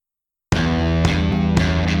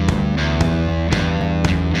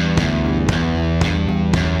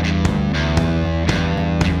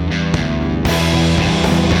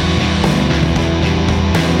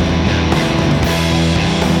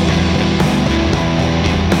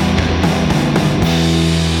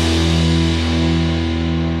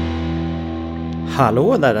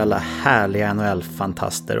Hallå där alla härliga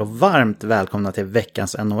NHL-fantaster och varmt välkomna till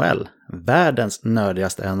veckans NHL, världens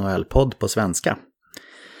nördigaste NHL-podd på svenska.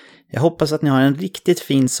 Jag hoppas att ni har en riktigt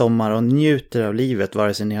fin sommar och njuter av livet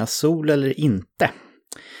vare sig ni har sol eller inte.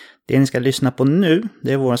 Det ni ska lyssna på nu,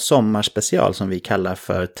 det är vår sommarspecial som vi kallar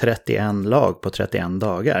för 31 lag på 31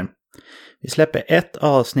 dagar. Vi släpper ett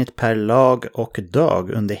avsnitt per lag och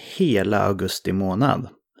dag under hela augusti månad.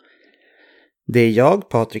 Det är jag,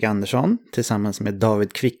 Patrik Andersson, tillsammans med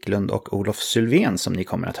David Kvicklund och Olof Sylvén som ni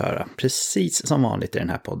kommer att höra, precis som vanligt i den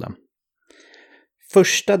här podden.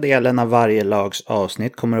 Första delen av varje lags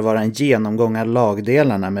avsnitt kommer att vara en genomgång av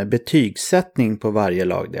lagdelarna med betygssättning på varje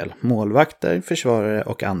lagdel, målvakter, försvarare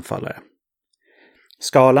och anfallare.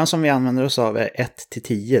 Skalan som vi använder oss av är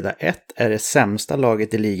 1-10, där 1 är det sämsta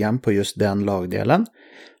laget i ligan på just den lagdelen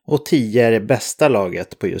och 10 är det bästa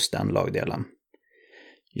laget på just den lagdelen.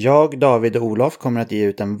 Jag, David och Olof kommer att ge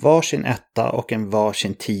ut en varsin 1 och en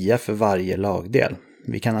varsin 10 för varje lagdel.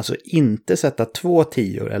 Vi kan alltså inte sätta 2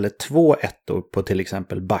 10 eller 2 1 på till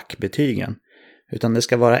exempel backbetygen, utan det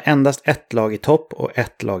ska vara endast ett lag i topp och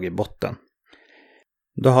ett lag i botten.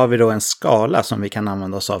 Då har vi då en skala som vi kan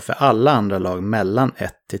använda oss av för alla andra lag mellan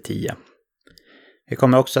 1-10. Vi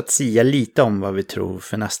kommer också att sia lite om vad vi tror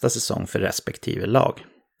för nästa säsong för respektive lag.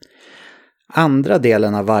 Andra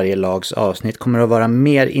delen av varje lags avsnitt kommer att vara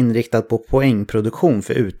mer inriktad på poängproduktion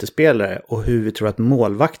för utespelare och hur vi tror att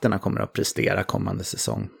målvakterna kommer att prestera kommande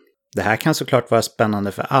säsong. Det här kan såklart vara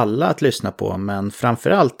spännande för alla att lyssna på, men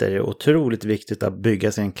framförallt är det otroligt viktigt att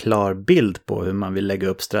bygga sig en klar bild på hur man vill lägga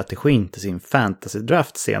upp strategin till sin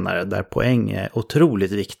fantasy-draft senare, där poäng är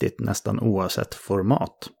otroligt viktigt nästan oavsett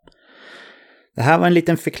format. Det här var en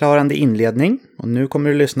liten förklarande inledning och nu kommer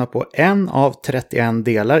du lyssna på en av 31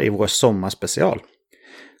 delar i vår sommarspecial.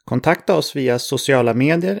 Kontakta oss via sociala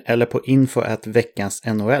medier eller på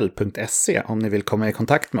info@veckansnhl.se om ni vill komma i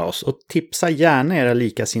kontakt med oss och tipsa gärna era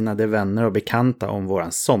likasinnade vänner och bekanta om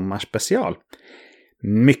våran sommarspecial.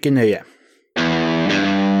 Mycket nöje!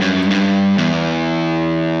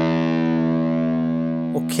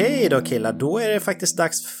 Okej då killar, då är det faktiskt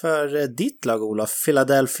dags för ditt lag Olof,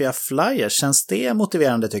 Philadelphia Flyers. Känns det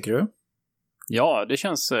motiverande tycker du? Ja, det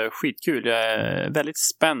känns skitkul. Jag är väldigt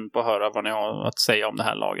spänd på att höra vad ni har att säga om det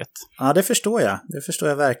här laget. Ja, det förstår jag. Det förstår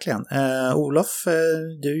jag verkligen. Olof,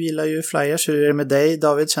 du gillar ju Flyers. Hur är det med dig?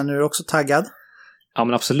 David, känner du dig också taggad? Ja,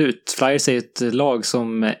 men absolut. Flyers är ett lag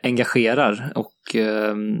som engagerar och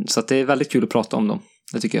så att det är väldigt kul att prata om dem.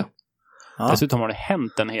 Det tycker jag. Ja. Dessutom har det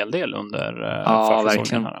hänt en hel del under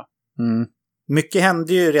verkligen. Mm. Mycket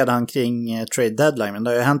hände ju redan kring trade deadline, men det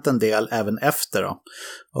har ju hänt en del även efter då.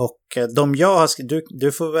 Och de jag har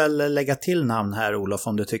du får väl lägga till namn här Olof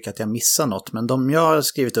om du tycker att jag missar något, men de jag har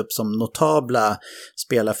skrivit upp som notabla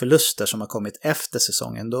spelarförluster som har kommit efter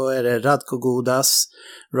säsongen, då är det Radko Gudas,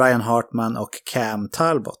 Ryan Hartman och Cam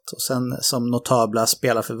Talbot. Och sen som notabla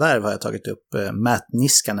spelarförvärv har jag tagit upp Matt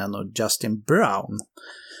Niskanen och Justin Brown.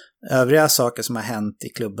 Övriga saker som har hänt i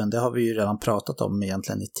klubben, det har vi ju redan pratat om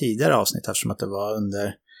egentligen i tidigare avsnitt eftersom att det var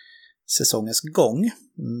under säsongens gång.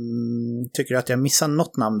 Tycker du att jag missar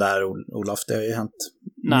något namn där, Olof? Det har ju hänt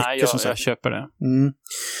mycket som sagt. Nej, jag köper det.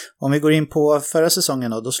 Om vi går in på förra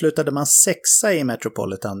säsongen då slutade man 6:a i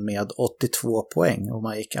Metropolitan med 82 poäng och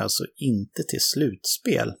man gick alltså inte till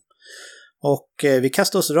slutspel. Och vi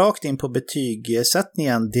kastar oss rakt in på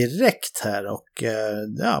betygssättningen direkt här och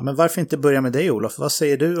ja, men varför inte börja med dig Olof? Vad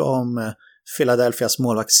säger du om Philadelphias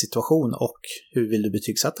målvaktssituation och hur vill du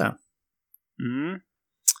betygsätta den?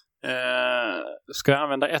 Ska jag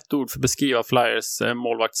använda ett ord för att beskriva Flyers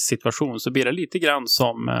målvaktssituation så blir det lite grann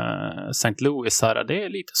som St. Louis här. Det är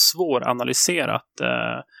lite svåranalyserat.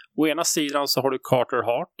 Å ena sidan så har du Carter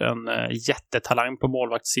Hart, en jättetalang på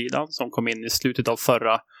målvaktssidan som kom in i slutet av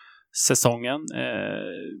förra säsongen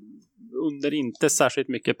under inte särskilt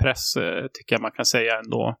mycket press tycker jag man kan säga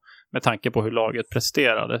ändå med tanke på hur laget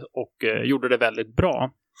presterade och gjorde det väldigt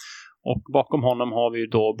bra. Och bakom honom har vi ju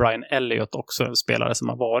då Brian Elliott, också en spelare som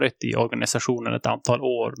har varit i organisationen ett antal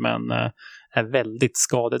år men är väldigt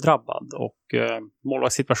skadedrabbad och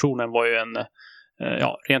målvaktssituationen var ju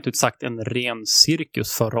rent ut sagt en ren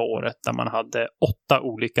cirkus förra året där man hade 8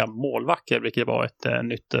 olika målvakter, vilket var ett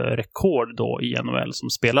nytt rekord då i NHL som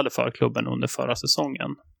spelade för klubben under förra säsongen.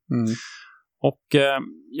 Och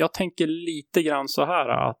jag tänker lite grann så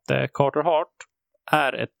här att Carter Hart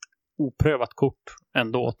är ett oprövat kort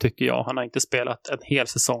ändå tycker jag. Han har inte spelat en hel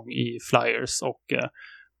säsong i Flyers och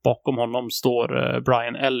bakom honom står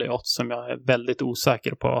Brian Elliott som jag är väldigt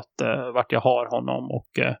osäker på vart jag har honom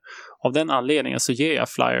och av den anledningen så ger jag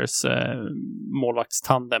Flyers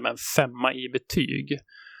målvaktstandem en 5 i betyg.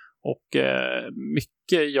 Och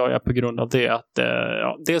mycket gör jag på grund av det att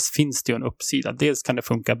dels finns det ju en uppsida, dels kan det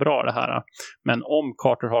funka bra det här. Men om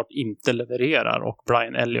Carter Hart inte levererar och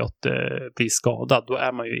Brian Elliott blir skadad, då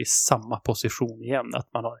är man ju i samma position igen, att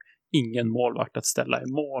man har ingen målvakt att ställa i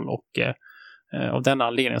mål, och av den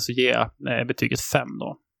anledningen så ger jag betyget 5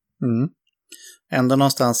 då. Mm. Ändå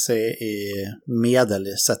någonstans i medel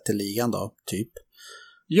sett till ligan då, typ.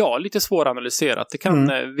 Ja, lite svåranalyserat. Det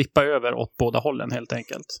kan vippa över åt båda hållen helt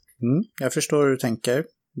enkelt. Jag förstår hur du tänker.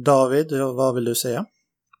 David, vad vill du säga?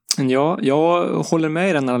 Ja, jag håller med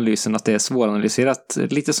i den analysen att det är svåranalyserat.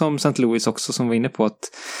 Lite som St. Louis också, som var inne på att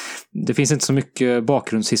det finns inte så mycket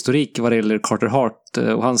bakgrundshistorik vad det gäller Carter Hart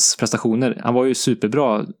och hans prestationer. Han var ju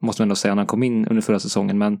superbra, måste man ändå säga, när han kom in under förra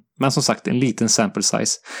säsongen. Men som sagt, en liten sample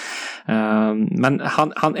size. Men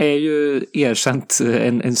han är ju erkänt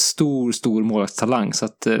en stor målvaktstalang. Så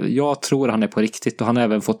att jag tror han är på riktigt. Och han har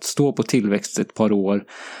även fått stå på tillväxt ett par år.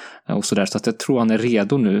 Och så att jag tror han är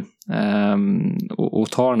redo nu och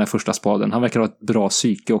tar den här första spaden. Han verkar ha ett bra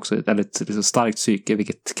psyke också, ett väldigt starkt psyke,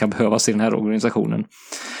 vilket kan behövas i den här organisationen.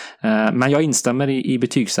 Men jag instämmer i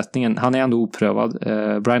betygssättningen. Han är ändå oprövad.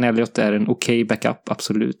 Brian Elliott är en okej backup,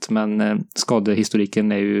 absolut, men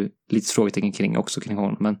skadehistoriken är ju lite frågetecken kring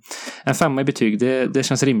honom. Men en 5 i betyg, det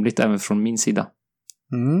känns rimligt även från min sida.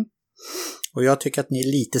 Och jag tycker att ni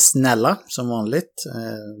är lite snälla som vanligt.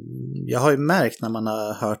 Jag har ju märkt när man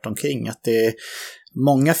har hört omkring att det är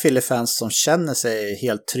många Philly-fans som känner sig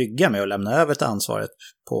helt trygga med att lämna över ett ansvaret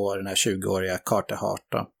på den här 20-åriga Carter Hart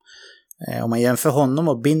då. Om man jämför honom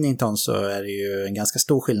och Binnington så är det ju en ganska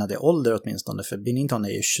stor skillnad i ålder åtminstone, för Binnington är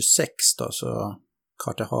ju 26 då, så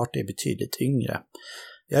Carter Hart är betydligt yngre.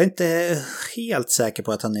 Jag är inte helt säker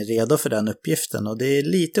på att han är redo för den uppgiften, och det är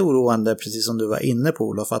lite oroande, precis som du var inne på,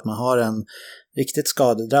 Olof, att man har en riktigt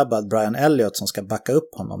skadedrabbad Brian Elliott som ska backa upp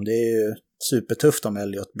honom. Det är ju supertufft om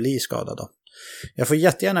Elliott blir skadad då. Jag får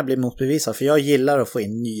jättegärna bli motbevisad, för jag gillar att få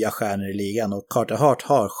in nya stjärnor i ligan, och Carter Hart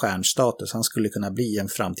har stjärnstatus. Han skulle kunna bli en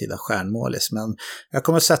framtida stjärnmålis, men jag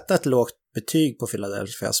kommer sätta ett lågt betyg på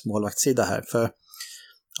Philadelphias målvaktssida här, för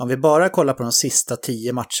om vi bara kollar på de sista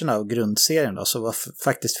 10 matcherna och grundserien då, så var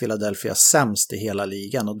faktiskt Philadelphia sämst i hela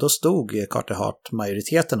ligan, och då stod Carter Hart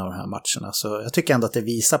majoriteten av de här matcherna. Så jag tycker ändå att det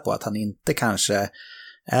visar på att han inte kanske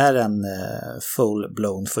är en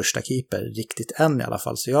full-blown första keeper riktigt än i alla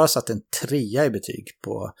fall. Så jag har satt en 3 i betyg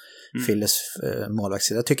på Phillies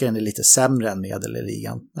målvaktssida. Jag tycker den är lite sämre än medel i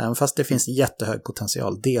ligan, även fast det finns jättehög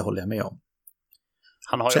potential, det håller jag med om.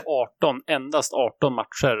 Han har ju endast 18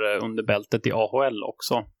 matcher under bältet i AHL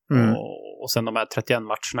också. Och sen de här 31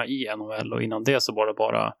 matcherna i NHL, och innan det så var det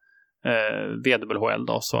bara VWHL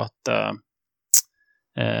då. Så att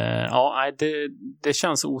det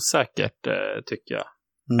känns osäkert tycker jag.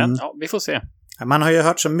 Men ja, vi får se. Man har ju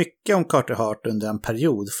hört så mycket om Carter Hart under en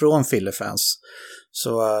period från Philly-fans.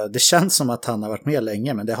 Så det känns som att han har varit med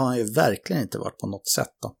länge, men det har han ju verkligen inte varit på något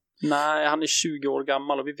sätt då. Nej, han är 20 år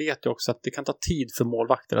gammal, och vi vet ju också att det kan ta tid för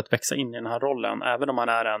målvakter att växa in i den här rollen, även om han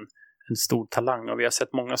är en stor talang. Och vi har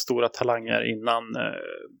sett många stora talanger innan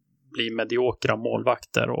bli mediokra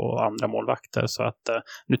målvakter och andra målvakter. Så att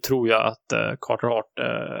nu tror jag att Carter Hart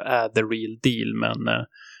är the real deal, men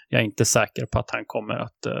jag är inte säker på att han kommer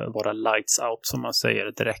att vara lights out, som man säger,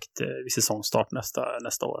 direkt vid säsongstart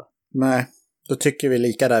nästa år. Nej, då tycker vi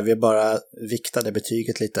lika där. Vi bara viktade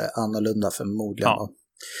betyget lite annorlunda förmodligen. Ja.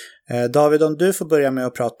 David, om du får börja med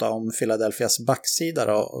att prata om Philadelphias backsida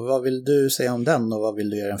då, vad vill du säga om den och vad vill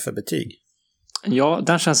du ge den för betyg? Ja,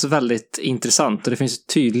 den känns väldigt intressant, och det finns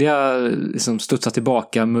tydliga studsa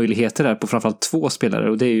tillbaka möjligheter där på framförallt 2 spelare,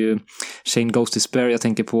 och det är ju Shane Gostisbehere jag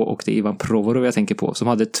tänker på, och det är Ivan Provorov jag tänker på, som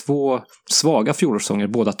hade 2 svaga fjolårssäsonger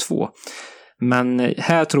båda 2. Men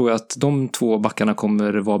här tror jag att de 2 backarna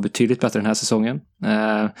kommer vara betydligt bättre den här säsongen.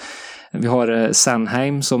 Vi har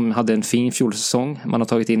Sanheim som hade en fin fjolsäsong. Man har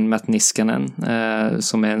tagit in Matt Niskanen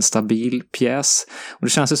som är en stabil pjäs. Och det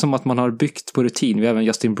känns som att man har byggt på rutin. Vi har även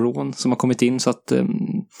Justin Braun som har kommit in, så att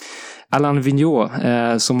Alain Vigneault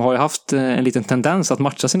som har ju haft en liten tendens att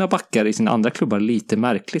matcha sina backar i sina andra klubbar lite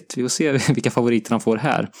märkligt. Vi får se vilka favoriter han får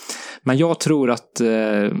här. Men jag tror att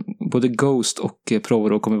både Ghost och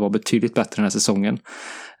Provorov kommer vara betydligt bättre den här säsongen.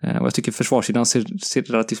 Och jag tycker försvarssidan ser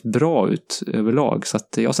relativt bra ut överlag, så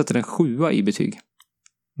att jag sätter en 7 i betyg.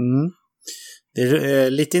 Det är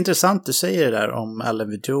lite intressant du säger det där om Alain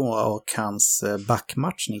Vigneault och hans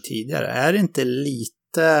backmatchning tidigare. Är det inte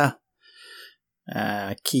lite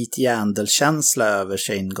Keith Yandel-känsla över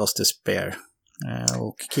Shane Gostisbehere?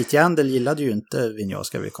 Och Keith Yandel gillade ju inte Vigneault,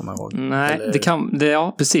 ska vi komma ihåg. Nej, Eller...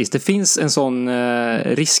 ja, precis. Det finns en sån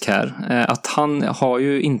risk här. Att han har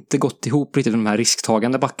ju inte gått ihop riktigt med de här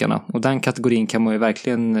risktagande backarna. Och den kategorin kan man ju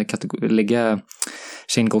verkligen lägga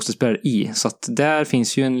Shane Gostisbehere i. Så att där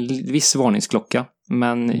finns ju en viss varningsklocka.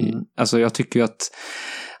 Men alltså jag tycker ju att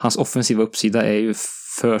hans offensiva uppsida är ju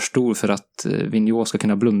för stor för att Vigneault ska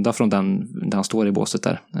kunna blunda från den där han står i båset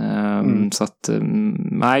där. Så att,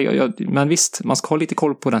 nej, men visst, man ska ha lite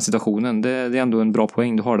koll på den situationen. Det är ändå en bra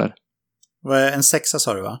poäng du har där. En 6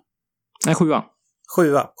 sa du, va? Nej, 7.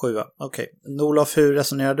 7, okej. Olof, hur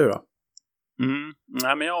resonerar du då?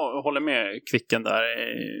 Nej, men jag håller med Kvicken där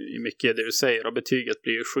i mycket det du säger, och betyget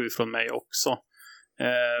blir ju 7 från mig också.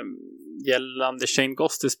 Gällande Shane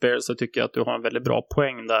Gostisbehere så tycker jag att du har en väldigt bra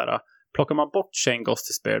poäng där. Plockar man bort Shane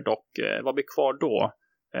Gostisbehere dock, vad blir kvar då?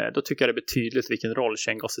 Då tycker jag det är betydligt vilken roll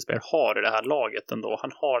Shane Gostisbehere har i det här laget ändå.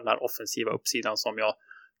 Han har den här offensiva uppsidan som jag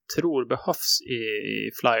tror behövs i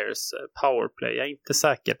Flyers powerplay. Jag är inte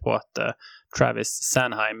säker på att Travis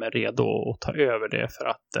Sanheim är redo att ta över det, för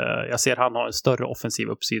att jag ser han har en större offensiv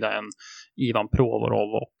uppsida än Ivan Provorov,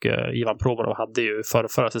 och Ivan Provorov hade ju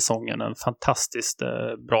förra säsongen en fantastiskt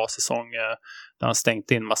bra säsong där han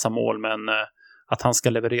stängt in massa mål, men att han ska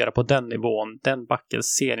leverera på den nivån, den backen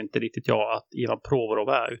ser inte riktigt jag att Ivan Provorov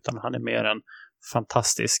är, utan han är mer en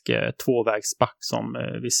fantastisk tvåvägsback som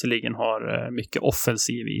visserligen har mycket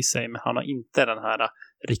offensiv i sig, men han har inte den här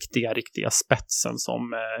riktiga spetsen som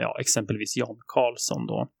exempelvis Jan Karlsson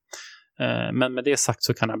då. Men med det sagt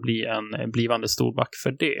så kan han bli en blivande storback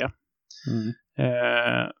för det.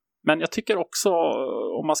 Men jag tycker också,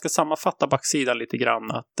 om man ska sammanfatta backsidan lite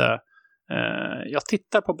grann, att jag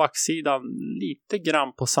tittar på backsidan lite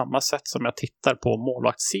grann på samma sätt som jag tittar på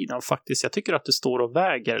målvaktssidan faktiskt. Jag tycker att det står och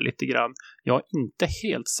väger lite grann. Jag är inte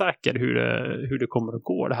helt säker hur det kommer att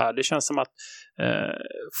gå det här. Det känns som att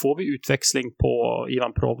får vi utväxling på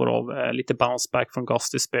Ivan Provorov, lite bounce back från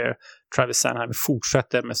Gostisbehere, Travis Sanheim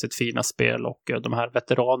fortsätter med sitt fina spel, och de här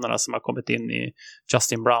veteranerna som har kommit in i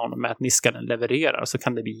Justin Brown och Matt Niskanen levererar, så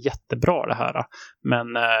kan det bli jättebra det här. Men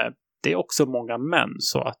det är också många män,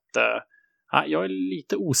 så att jag är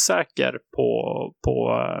lite osäker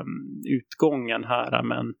på utgången här,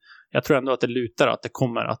 men jag tror ändå att det lutar att det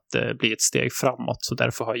kommer att bli ett steg framåt, så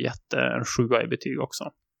därför har jag gett en 7 i betyg också.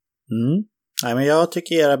 Nej, men jag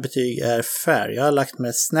tycker era betyg är fair. Jag har lagt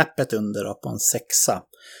mig snäppet under på en 6.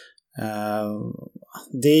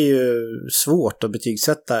 Det är ju svårt att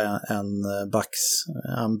betygsätta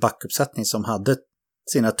en backuppsättning som hade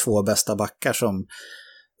sina 2 bästa backar som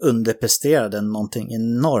underpresterade någonting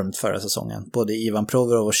enormt förra säsongen. Både Ivan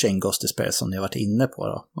Provorov och Shane Gostisbehere som ni har varit inne på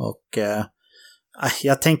då. Och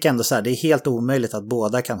jag tänker ändå så här, det är helt omöjligt att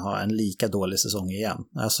båda kan ha en lika dålig säsong igen.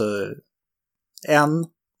 Alltså, 1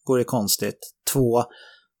 vore konstigt, 2,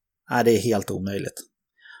 det är helt omöjligt.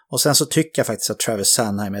 Och sen så tycker jag faktiskt att Travis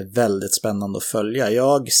Sanheim är väldigt spännande att följa.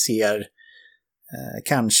 Jag ser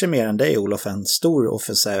kanske mer än dig, Olof, en stor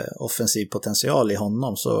offensiv potential i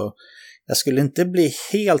honom, så jag skulle inte bli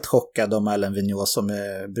helt chockad om Alain Vigneault, som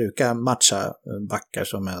brukar matcha backar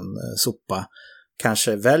som en sopa,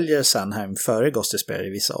 kanske väljer Sanheim före Gostisbehere i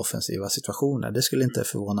vissa offensiva situationer. Det skulle inte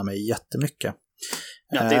förvåna mig jättemycket.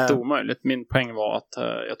 Ja, det är inte omöjligt. Min poäng var att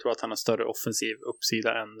jag tror att han har större offensiv uppsida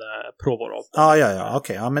än Provorov. Ja,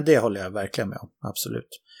 okej. Ja, men det håller jag verkligen med om. Absolut.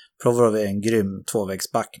 Provorov är en grym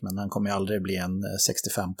tvåvägsback, men han kommer ju aldrig bli en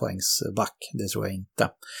 65-poängsback. Det tror jag inte.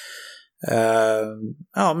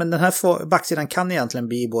 Ja, men den här backsidan kan egentligen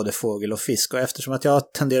bli både fågel och fisk, och eftersom att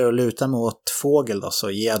jag tenderar att luta mig åt fågel då,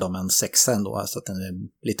 så ger de en 6 ändå, så att den är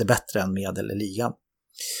lite bättre än medel i ligan.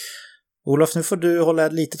 Olof, nu får du hålla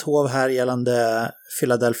ett litet hov här gällande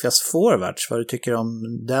Philadelphias forwards, vad du tycker om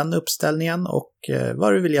den uppställningen och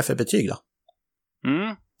vad du vill ge för betyg då?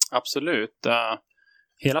 Absolut.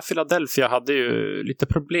 Hela Philadelphia hade ju lite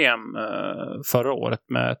problem förra året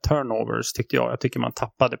med turnovers, tyckte jag. Jag tycker man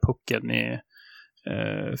tappade pucken i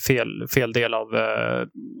fel del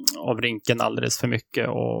av rinken alldeles för mycket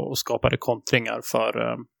och skapade kontringar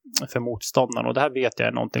för motståndaren. Och det här vet jag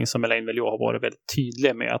är någonting som Alain Vigneault har varit väldigt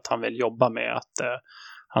tydlig med att han vill jobba med. Att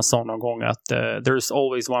han sa någon gång att there's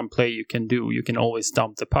always one play you can always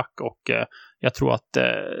dump the puck. Och jag tror att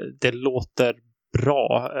det låter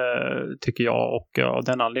bra, tycker jag, och av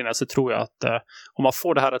den anledningen så tror jag att om man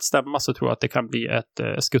får det här att stämma, så tror jag att det kan bli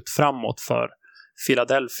ett skutt framåt för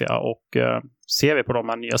Philadelphia. Och ser vi på de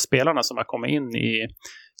här nya spelarna som har kommit in i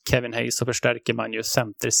Kevin Hayes, så förstärker man ju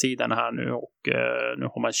centersidan här nu, och nu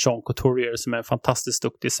har man Sean Couturier som är en fantastiskt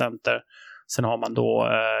duktig center. Sen har man då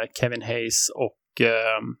Kevin Hayes och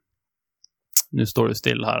nu står det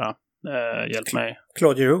still här. Hjälp mig.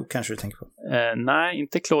 Claude Giroux kanske du tänker på? Nej,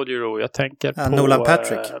 inte Claude Giroux. Jag tänker på Nolan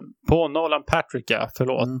Patrick. På Nolan Patrick, ja.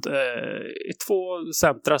 Förlåt. Två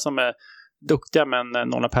centra som är duktiga, men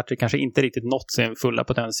Nolan Patrick kanske inte riktigt nått sin fulla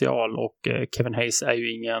potential, och Kevin Hayes är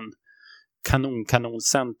ju ingen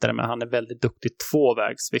kanoncenter, men han är väldigt duktig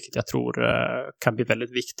tvåvägs, vilket jag tror kan bli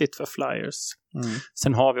väldigt viktigt för Flyers.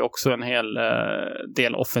 Sen har vi också en hel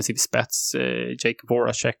del offensiv spets. Jake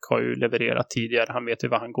Voracek har ju levererat tidigare, han vet ju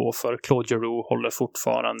vad han går för. Claude Giroux håller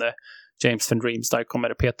fortfarande. James Van Riemsdyk kommer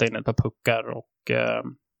att peta in ett par puckar, och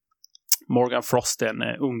Morgan Frost är en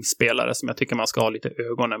ung spelare som jag tycker man ska ha lite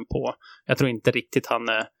ögonen på. Jag tror inte riktigt han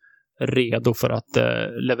är redo för att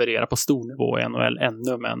leverera på stor nivå i NHL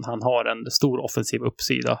ännu, men han har en stor offensiv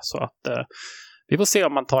uppsida, så att vi får se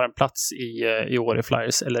om man tar en plats i år i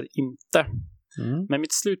Flyers eller inte. Men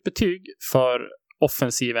mitt slutbetyg för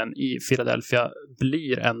offensiven i Philadelphia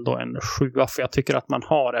blir ändå en 7, för jag tycker att man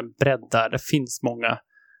har en bredd där. Det finns många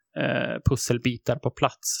pusselbitar på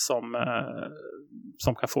plats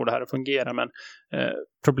som kan få det här att fungera, men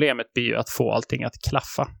problemet blir ju att få allting att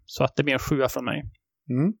klaffa, så att det blir en 7 från mig.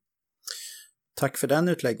 Tack för den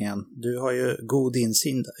utläggningen. Du har ju god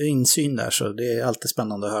insyn där, så det är alltid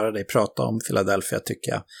spännande att höra dig prata om Philadelphia,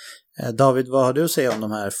 tycker jag. David, vad har du att säga om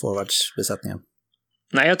de här forwardsbesättningen?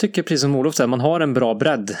 Nej, jag tycker precis som Olof säger, man har en bra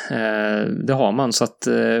bredd. Det har man, så att,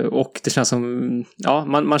 och det känns som, ja,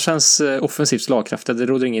 man känns offensivt slagkraftig, det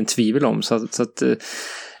råder ingen tvivel om, så att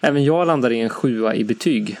även jag landar i en 7 i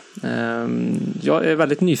betyg. Jag är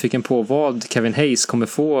väldigt nyfiken på vad Kevin Hayes kommer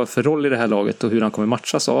få för roll i det här laget och hur han kommer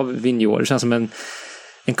matchas av Vigneault. Det känns som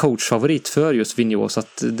en coachfavorit för just Vigneault, så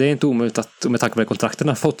att det är inte omöjligt att, med tanke på det kontrakten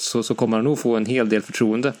han fått, så kommer han nog få en hel del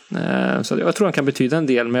förtroende. Så jag tror han kan betyda en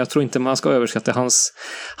del, men jag tror inte man ska överskatta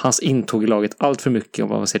hans intåg i laget allt för mycket, om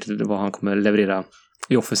man ser till vad han kommer leverera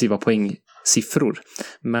i offensiva poängsiffror.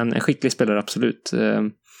 Men en skicklig spelare, absolut.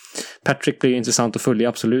 Patrick blir ju intressant att följa,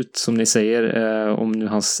 absolut, som ni säger, om nu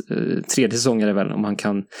hans tredje säsong är det väl, om han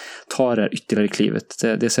kan ta det här ytterligare klivet.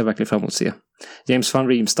 Det ser jag verkligen fram emot att se. James Van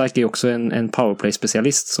Riemsdyk är också en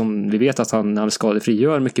powerplay-specialist som vi vet att han är skadefri,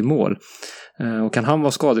 gör mycket mål. Och kan han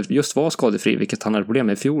vara skadefri, vilket han hade problem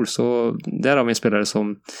med i fjol, så där har vi en spelare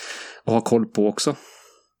som har koll på också.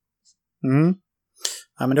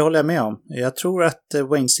 Ja, men det håller jag med om. Jag tror att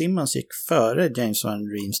Wayne Simmons gick före James Van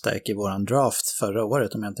Riemsdyk i våran draft förra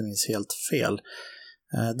året, om jag inte minns helt fel.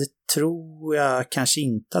 Det tror jag kanske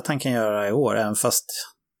inte att han kan göra i år, även fast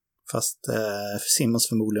Simmons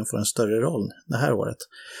förmodligen får en större roll det här året.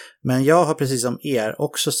 Men jag har precis som er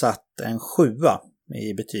också satt en 7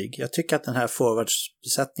 i betyg. Jag tycker att den här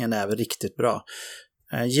forwardsbesättningen är riktigt bra.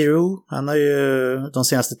 Giroux, han har ju de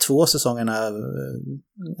senaste 2 säsongerna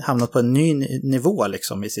hamnat på en ny nivå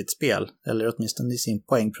liksom i sitt spel, eller åtminstone i sin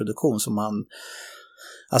poängproduktion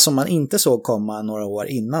som man inte såg komma några år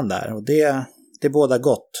innan där, och det båda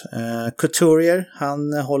gott. Couturier,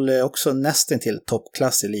 han håller också nästan till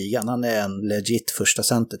toppklass i ligan. Han är en legit första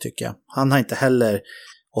center, tycker jag. Han har inte heller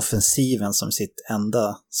offensiven som sitt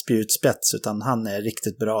enda spjutspets, utan han är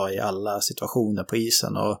riktigt bra i alla situationer på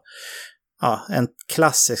isen, och ja, en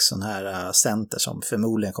klassisk sån här center som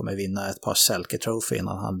förmodligen kommer vinna ett par Selke Trophy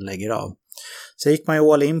innan han lägger av. Så gick man ju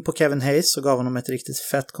all in på Kevin Hayes och gav honom ett riktigt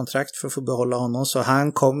fett kontrakt för att få behålla honom, så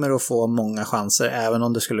han kommer att få många chanser även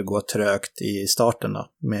om det skulle gå trögt i starten då,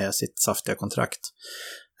 med sitt saftiga kontrakt.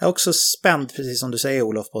 Jag är också spänd, precis som du säger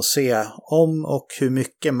Olof, på att se om och hur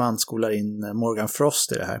mycket man skolar in Morgan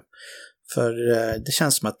Frost i det här. För det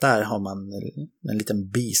känns som att där har man en liten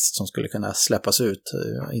beast som skulle kunna släppas ut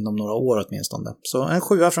inom några år åtminstone. Så en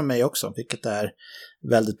 7 från mig också, vilket är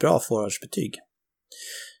väldigt bra forwardsbetyg.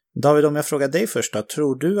 David, om jag frågar dig först då,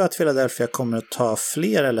 tror du att Philadelphia kommer att ta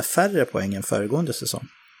fler eller färre poäng än föregående säsong?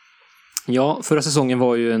 Ja, förra säsongen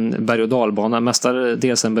var ju en berg- och dalbana,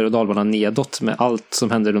 mestadels en berg- och dalbana nedåt med allt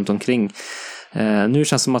som händer runt omkring. Nu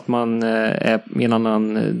känns det som att man är i en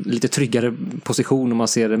annan, lite tryggare position om man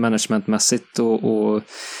ser det managementmässigt, och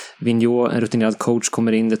Vigneault, en rutinerad coach,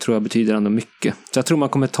 kommer in. Det tror jag betyder ändå mycket. Så jag tror man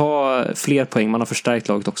kommer ta fler poäng. Man har förstärkt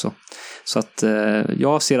laget också. Så att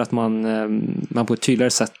jag ser att man på ett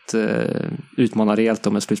tydligare sätt utmanar rejält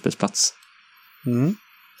om en slutspelsplats.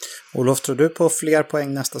 Olof, tror du på fler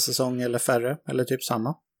poäng nästa säsong eller färre? Eller typ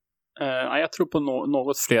samma? Jag tror på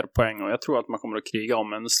något fler poäng, och jag tror att man kommer att kriga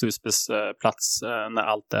om en slutspelsplats när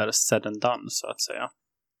allt är said and done, så att säga.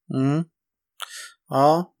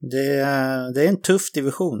 Ja, det är en tuff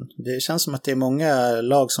division. Det känns som att det är många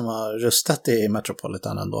lag som har rustat i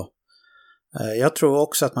Metropolitan ändå. Jag tror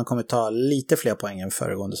också att man kommer ta lite fler poäng än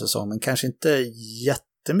föregående säsong, men kanske inte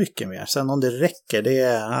jättemycket mer. Sen om det räcker, det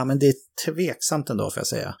är tveksamt ändå, får jag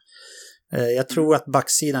säga. Jag tror att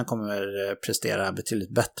backsidan kommer prestera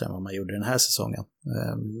betydligt bättre än vad man gjorde den här säsongen.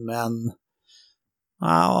 Men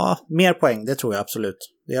mer poäng, det tror jag absolut.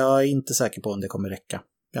 Jag är inte säker på om det kommer räcka.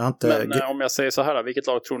 Jag har inte... Men om jag säger så här, vilket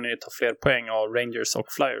lag tror ni tar fler poäng av Rangers och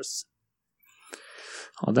Flyers?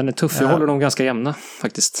 Ja, den är tuff. Jag håller dem ganska jämna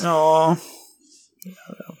faktiskt.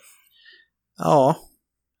 Ja,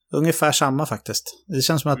 ungefär samma faktiskt. Det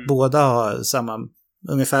känns som att båda har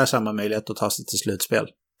ungefär samma möjlighet att ta sig till slutspel.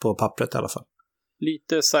 På pappret i alla fall.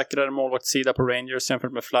 Lite säkrare målvaktssida på Rangers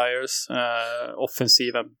jämfört med Flyers.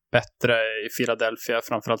 Offensiven bättre i Philadelphia.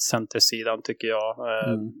 Framförallt centersidan tycker jag.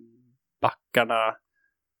 Backarna.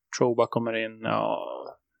 Trouba kommer in.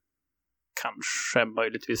 Kanske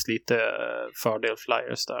möjligtvis lite fördel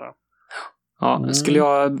Flyers där. Ja, skulle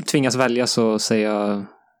jag tvingas välja så säger jag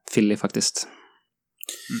Philly faktiskt.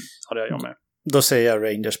 Ja, det gör jag med. Då säger jag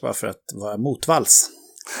Rangers bara för att vara motvalls.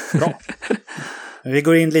 Bra. Vi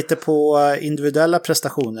går in lite på individuella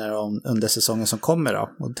prestationer under säsongen som kommer då.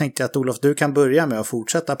 Och då tänkte jag att Olof, du kan börja med att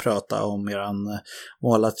fortsätta prata om eran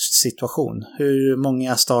målvaktssituation. Hur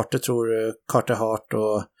många starter tror du Carter Hart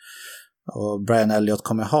och Brian Elliott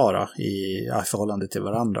kommer ha då, i förhållande till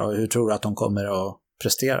varandra? Och hur tror du att de kommer att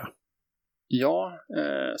prestera? Ja,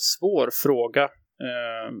 svår fråga.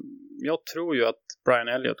 Jag tror ju att Brian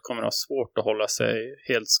Elliott kommer att ha svårt att hålla sig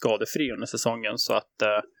helt skadefri under säsongen, så att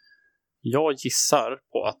jag gissar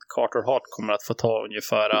på att Carter Hart kommer att få ta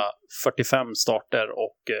ungefär 45 starter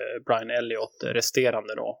och Brian Elliott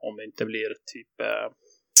resterande då, om det inte blir typ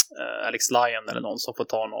Alex Lyon eller någon som får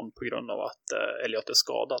ta någon på grund av att Elliott är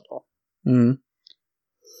skadad då.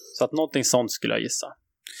 Så att någonting sånt skulle jag gissa.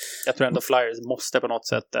 Jag tror ändå Flyers måste på något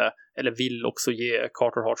sätt, eller vill också ge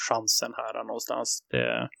Carter Hart chansen här någonstans.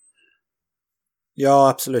 Ja,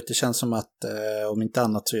 absolut. Det känns som att om inte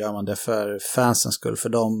annat så gör man det för fansens skull. För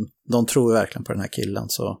de tror verkligen på den här killen.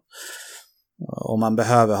 Så om man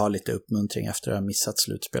behöver ha lite uppmuntring efter att ha missat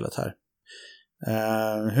slutspelet här.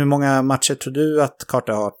 Hur många matcher tror du att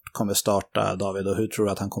Carter Hart kommer starta, David? Och hur tror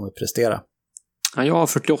du att han kommer prestera? Ja, jag har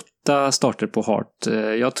 48 starter på Hart.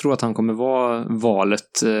 Jag tror att han kommer vara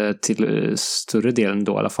valet till större delen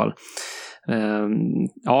då i alla fall.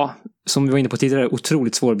 Ja, som vi var inne på tidigare,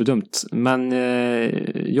 otroligt svårbedömt. Men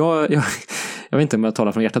jag vet inte om jag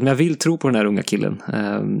talar från hjärtat, men jag vill tro på den här unga killen.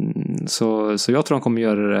 Så jag tror han kommer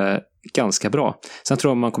göra det ganska bra. Sen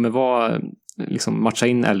tror jag man kommer matcha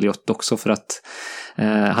in Elliott också, för att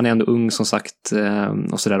han är ändå ung som sagt,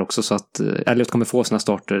 och sådär också, så att Elliott kommer få sina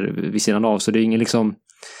starter vid sidan av, så det är ingen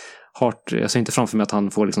Hart, jag ser inte framför mig att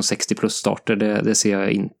han får 60 plus starter, det ser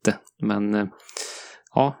jag inte, men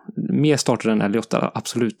ja, mer starter än Elliott,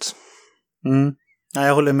 absolut. Ja,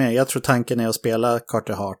 jag håller med. Jag tror tanken är att spela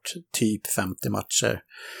Carter Hart typ 50 matcher.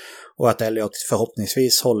 Och att Elliott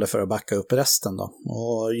förhoppningsvis håller för att backa upp resten då.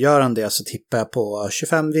 Och gör han det så tippar jag på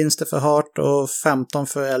 25 vinster för Hart och 15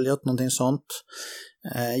 för Elliott, någonting sånt.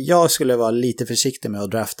 Jag skulle vara lite försiktig med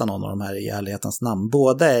att drafta någon av de här i ärlighetens namn.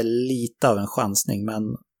 Båda är lite av en chansning, men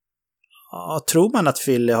tror man att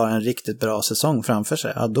Philly har en riktigt bra säsong framför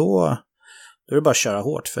sig, då är det bara att köra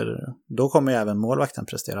hårt, för då kommer ju även målvakten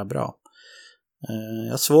prestera bra.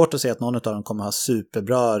 Jag har svårt att se att någon av dem kommer ha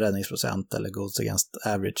superbra räddningsprocent eller goals against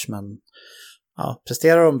average, men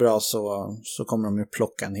presterar de bra så kommer de ju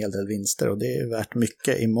plocka en hel del vinster, och det är värt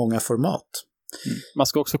mycket i många format. Man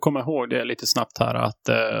ska också komma ihåg det lite snabbt här, att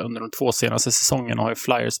under de 2 senaste säsongerna har ju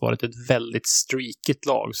Flyers varit ett väldigt streakigt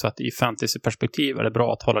lag, så att i fantasyperspektiv är det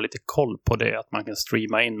bra att hålla lite koll på det, att man kan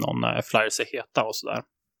streama in någon när Flyers är heta och sådär.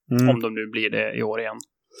 Om de nu blir det i år igen.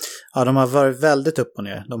 Ja, de har varit väldigt upp och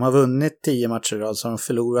ner. De har vunnit 10 matcher idag, så har de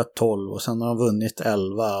förlorat 12 och sen har de vunnit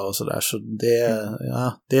 11 och sådär. Så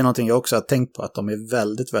det är någonting jag också har tänkt på, att de är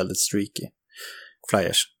väldigt, väldigt streaky,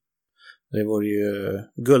 Flyers. Det vore ju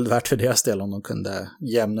guld värt för deras del om de kunde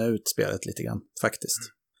jämna ut spelet lite grann, faktiskt.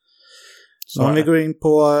 Så om vi går in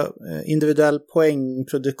på individuell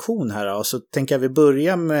poängproduktion här då, så tänker jag vi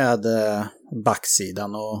börjar med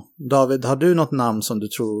backsidan. Och David, har du något namn som du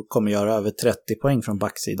tror kommer göra över 30 poäng från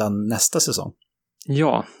backsidan nästa säsong?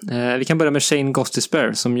 Ja, vi kan börja med Shane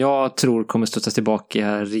Gostisbehere, som jag tror kommer stötta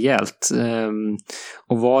tillbaka rejält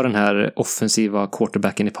och vara den här offensiva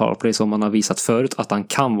quarterbacken i powerplay som man har visat förut att han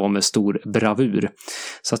kan vara med stor bravur.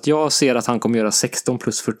 Så att jag ser att han kommer göra 16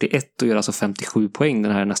 plus 41 och göra alltså 57 poäng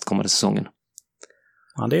den här nästkommande säsongen.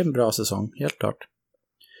 Ja, det är en bra säsong, helt klart.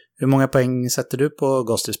 Hur många poäng sätter du på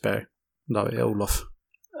Gostisbehere, David och Olof?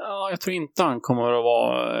 Ja, jag tror inte han kommer att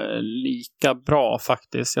vara lika bra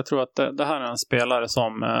faktiskt. Jag tror att det här är en spelare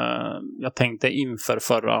som jag tänkte inför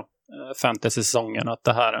förra fantasy-säsongen att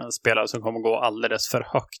det här är en spelare som kommer gå alldeles för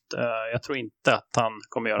högt. Jag tror inte att han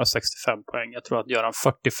kommer göra 65 poäng. Jag tror att gör han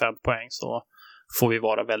 45 poäng så får vi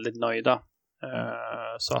vara väldigt nöjda.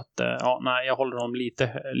 Så att, nej, jag håller dem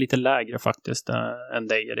lite lägre faktiskt än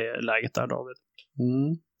dig i det läget där, David.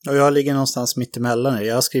 Mm. Och jag ligger någonstans mitt emellan.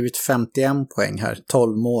 Jag har skrivit 51 poäng här,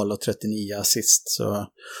 12 mål och 39 assist. Så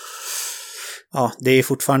ja, det är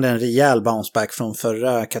fortfarande en rejäl bounceback från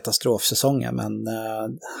förra katastrofsäsongen, men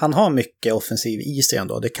han har mycket offensiv i sig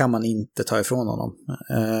ändå. Det kan man inte ta ifrån honom.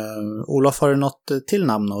 Olof, har du något till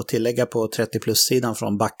namn att tillägga på 30-plus-sidan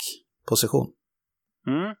från backposition?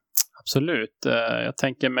 Absolut. Jag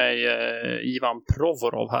tänker mig Ivan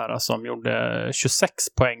Provorov här som gjorde 26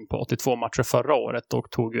 poäng på 82 matcher förra året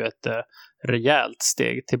och tog ju ett rejält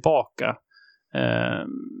steg tillbaka.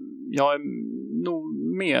 Jag är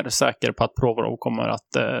nog mer säker på att Provorov kommer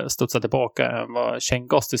att studsa tillbaka än vad Shane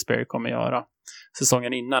Gostisbehere kommer göra.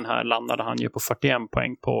 Säsongen innan här landade han ju på 41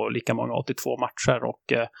 poäng på lika många 82 matcher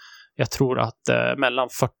och jag tror att mellan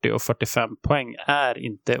 40 och 45 poäng är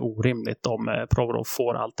inte orimligt om Provorov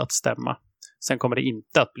får allt att stämma. Sen kommer det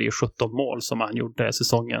inte att bli 17 mål som han gjorde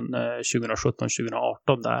säsongen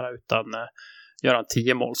 2017-2018 där, utan gör han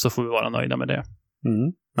 10 mål så får vi vara nöjda med det.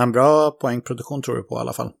 Mm. Men bra poängproduktion tror du på i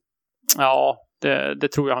alla fall? Ja, det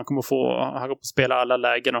tror jag han kommer få. Han kommer att spela alla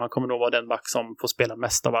lägen och han kommer nog vara den back som får spela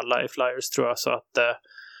mest av alla i Flyers, tror jag. Så att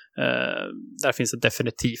där finns det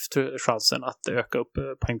definitivt chansen att öka upp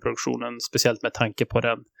poängproduktionen, speciellt med tanke på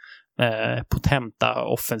den potenta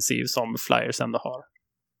offensiv som Flyers ändå har.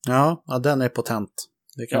 Ja, den är potent.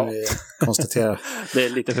 Det kan vi konstatera. Det är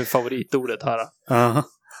lite för favoritordet här.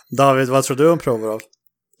 David, vad tror du om Provorov?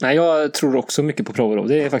 Nej, jag tror också mycket på Provorov.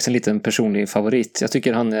 Det är faktiskt en liten personlig favorit. Jag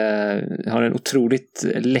tycker han har en otroligt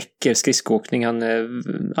läcker skridskåkning. Han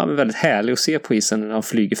är väldigt härlig att se på isen när han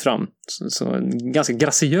flyger fram. Så en ganska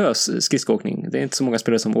graciös skridskåkning. Det är inte så många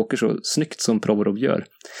spelare som åker så snyggt som Provorov gör.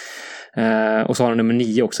 Och så har han nummer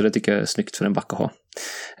 9 också. Det tycker jag är snyggt för en back att ha.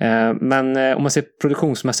 Men om man ser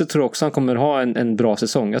produktionsmässigt tror jag också han kommer ha en bra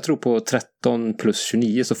säsong. Jag tror på 13 plus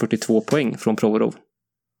 29 så 42 poäng från Provorov.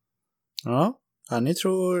 Ja, ni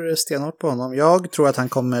tror stenhårt på honom. Jag tror att han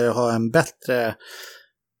kommer ha en bättre,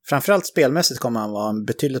 framförallt spelmässigt kommer han vara en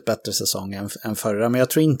betydligt bättre säsong än förra. Men jag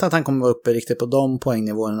tror inte att han kommer vara uppe riktigt på de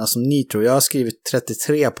poängnivåerna som ni tror. Jag har skrivit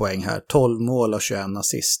 33 poäng här, 12 mål och 21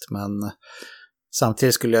 assist. Men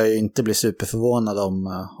samtidigt skulle jag ju inte bli superförvånad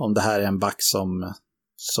om det här är en back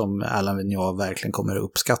som Alain Vigneault verkligen kommer att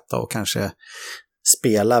uppskatta och kanske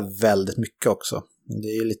spela väldigt mycket också. Det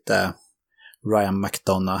är ju lite Ryan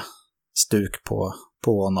McDonough-stuk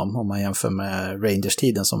på honom om man jämför med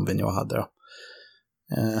Rangers-tiden som Vigneault hade då.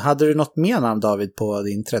 Hade du något mer namn, David, på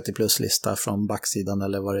din 30-plus-lista från backsidan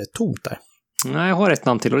eller var det tomt där? Nej, jag har ett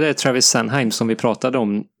namn till och det är Travis Sanheim som vi pratade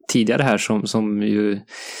om tidigare här som ju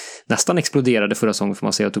nästan exploderade förra säsongen får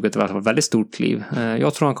man säga och tog ett väldigt stort kliv.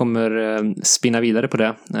 Jag tror han kommer spinna vidare på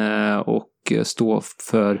det och stå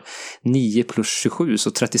för 9 plus 27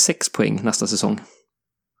 så 36 poäng nästa säsong.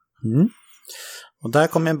 Mm. Och där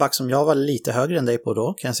kommer en back som jag var lite högre än dig på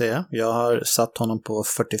då, kan jag säga. Jag har satt honom på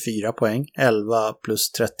 44 poäng, 11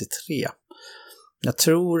 plus 33. Jag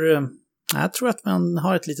tror att man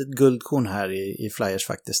har ett litet guldkorn här i Flyers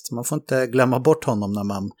faktiskt. Man får inte glömma bort honom när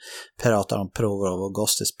man pratar om Provorov och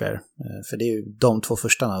Gostisbehere. För det är ju de två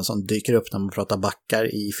första som dyker upp när man pratar backar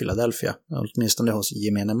i Philadelphia. Åtminstone hos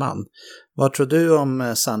gemene man. Vad tror du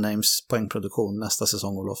om Sanheims poängproduktion nästa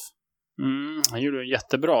säsong, Olof? Han gjorde en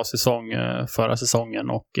jättebra säsong förra säsongen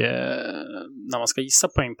och när man ska gissa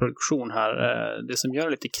poängproduktion här, det som gör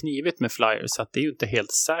det lite knivigt med Flyers att det är ju inte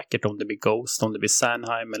helt säkert om det blir Ghost, om det blir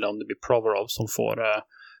Sanheim eller om det blir Provorov som får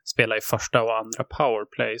spela i första och andra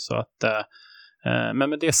powerplay. Så att, men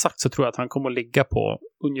med det sagt så tror jag att han kommer att ligga på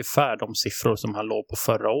ungefär de siffror som han låg på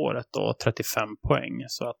förra året och 35 poäng.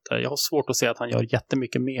 Så att jag har svårt att se att han gör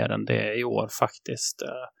jättemycket mer än det i år faktiskt.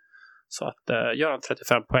 Så att gör han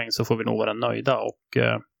 35 poäng så får vi nog vara nöjda och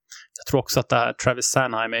jag tror också att det här Travis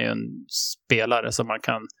Sanheim är en spelare som man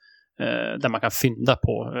kan där man kan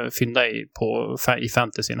fynda i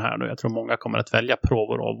fantasyn här nu. Jag tror många kommer att välja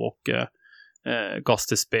Provorov och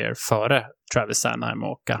Gostisbehere före Travis Sanheim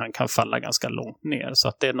och han kan falla ganska långt ner så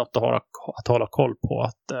att det är något att hålla koll på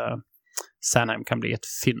att Sanheim kan bli ett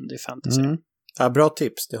fynd i fantasy. Ja, bra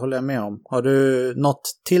tips, det håller jag med om. Har du något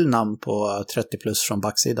till namn på 30 plus från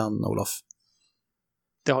backsidan, Olof?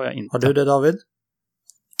 Det har jag inte. Har du det, David?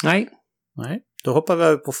 Nej. Då hoppar vi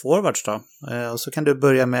över på forwards då. Och så kan du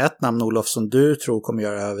börja med ett namn, Olof, som du tror kommer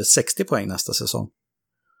göra över 60 poäng nästa säsong.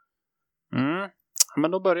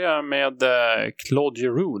 Men då börjar jag med Claude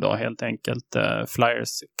Giroux då, helt enkelt.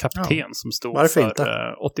 Flyers kapten som stod varför för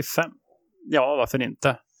inte? 85. Ja, varför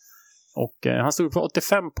inte? Och han stod på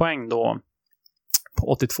 85 poäng då på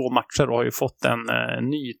 82 matcher och har ju fått en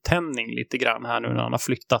nytändning lite grann här nu när han har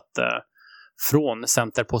flyttat från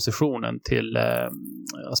centerpositionen till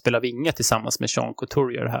att spela vinge tillsammans med Sean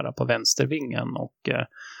Couturier här på vänstervingen. Och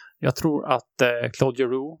jag tror att Claude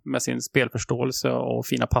Giroux med sin spelförståelse och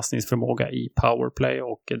fina passningsförmåga i powerplay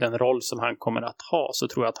och den roll som han kommer att ha, så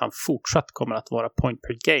tror jag att han fortsatt kommer att vara point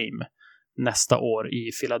per game nästa år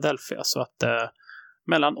i Philadelphia. Så att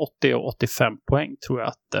mellan 80 och 85 poäng tror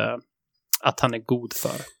jag att han är god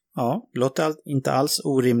för. Ja, låter inte alls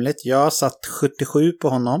orimligt. Jag har satt 77 på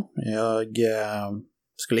honom. Jag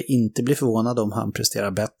skulle inte bli förvånad om han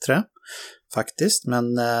presterar bättre faktiskt, men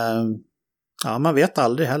ja, man vet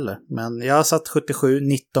aldrig heller. Men jag har satt 77,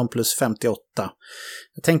 19 plus 58.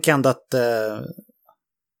 Jag tänker ändå att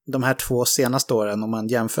de här 2 senaste åren, om man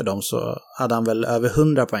jämför dem, så hade han väl över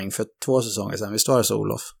 100 poäng för 2 säsonger sedan. Visst var det så,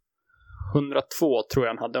 Olof? 102 tror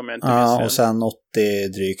jag han hade, om jag inte minns fel. Ja, och sen 80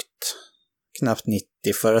 drygt. Knappt 90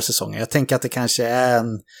 förra säsongen. Jag tänker att det kanske är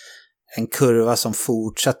en kurva som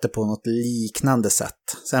fortsätter på något liknande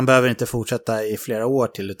sätt. Sen behöver det inte fortsätta i flera år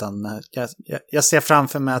till, utan jag ser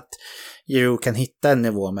framför mig att Giroux kan hitta en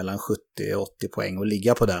nivå mellan 70 och 80 poäng och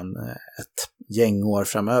ligga på den ett gäng år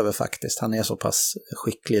framöver faktiskt. Han är så pass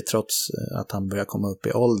skicklig trots att han börjar komma upp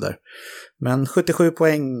i ålder. Men 77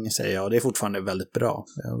 poäng säger jag, och det är fortfarande väldigt bra.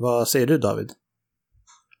 Vad säger du, David?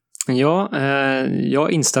 Ja,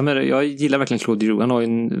 jag instämmer. Jag gillar verkligen Claude Giroux. Han har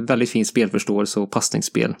en väldigt fin spelförståelse och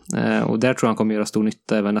passningsspel. Och där tror jag han kommer göra stor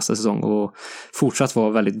nytta även nästa säsong och fortsatt vara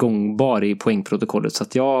väldigt gångbar i poängprotokollet. Så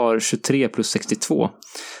att jag har 23 plus 62.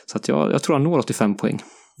 Så att jag tror han når 85 poäng.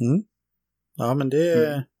 Mm. Ja, men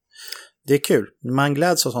det är kul. Man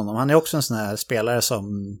gläds åt honom. Han är också en sån här spelare som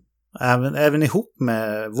även ihop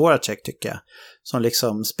med Voracek, tycker jag, som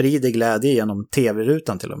liksom sprider glädje genom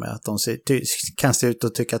tv-rutan till och med. Att de kan se ut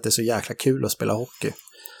och tycka att det är så jäkla kul att spela hockey.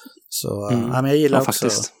 Så ja, men jag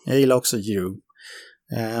gillar också Giroux.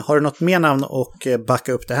 Har du något mer namn att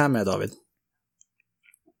backa upp det här med, David?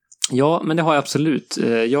 Ja, men det har jag absolut.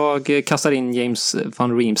 Jag kastar in James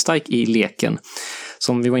van Riemsdyk i leken.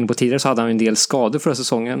 Som vi var inne på tidigare så hade han en del skador förra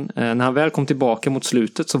säsongen. När han väl kom tillbaka mot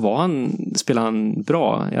slutet så spelade han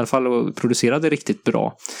bra. I alla fall och producerade riktigt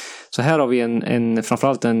bra. Så här har vi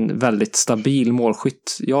framförallt en väldigt stabil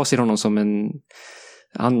målskytt. Jag ser honom som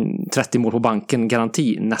 30 mål på banken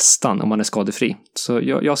garanti nästan om han är skadefri. Så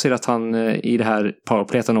jag ser att han i det här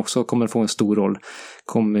powerplayet också kommer få en stor roll.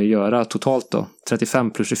 Kommer göra totalt då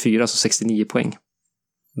 35 plus 24, så 69 poäng.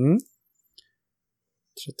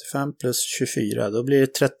 35 plus 24, då blir det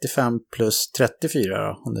 35 plus 34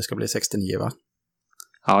 då, om det ska bli 69, va?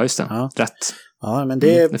 Ja, just det. Ja. Rätt. Ja, men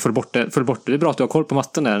det får du bort det. Det är bra att du har koll på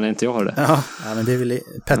matten där när inte jag har det. Ja, men det är väl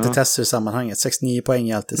petitesser i sammanhanget. 69 poäng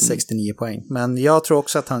är alltid 69 poäng. Men jag tror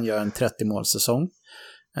också att han gör en 30-målsäsong.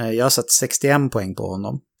 Jag har satt 61 poäng på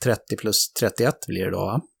honom. 30 plus 31 blir det då,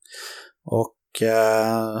 va? Och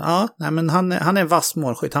men han är en vass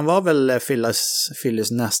målskytt. Han var väl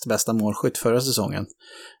Phillies näst bästa målskytt förra säsongen.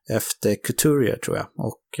 Efter Couturier, tror jag.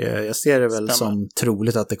 Och jag ser det väl som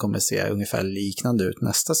troligt att det kommer se ungefär liknande ut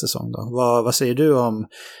nästa säsong då. Vad säger du om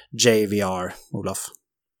JVR, Olof?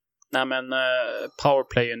 Nej, men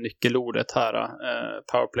powerplay är nyckelordet här.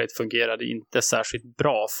 Powerplay fungerade inte särskilt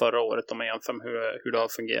bra förra året om man jämför med hur det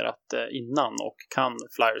har fungerat innan. Och kan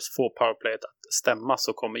Flyers få powerplayet att stämma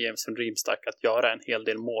så kommer James van Riemsdyk att göra en hel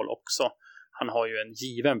del mål också. Han har ju en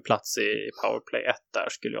given plats i powerplay 1 där,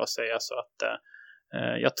 skulle jag säga. Så att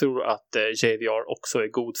jag tror att JVR också är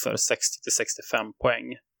god för 60-65 poäng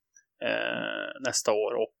nästa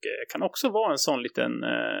år, och kan också vara en sån liten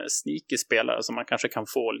sneaky spelare som man kanske kan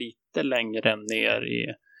få lite längre ner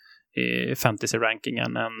i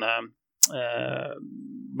fantasy-rankingen än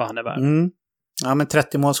vad han är värd. Ja, men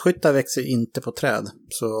 30-målsskyttar växer inte på träd,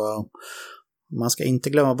 så man ska inte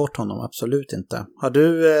glömma bort honom, absolut inte. Har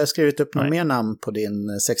du skrivit upp någon mer namn på din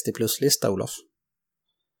 60-plus-lista, Olof?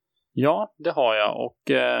 Ja, det har jag, och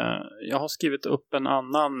jag har skrivit upp en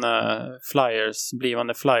annan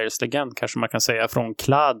blivande Flyers-legend kanske man kan säga, från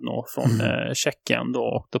Kladno, från Tjeckien då,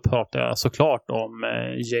 och då pratar jag såklart om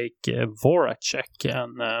Jake Voracek,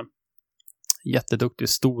 en jätteduktig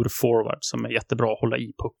stor forward som är jättebra att hålla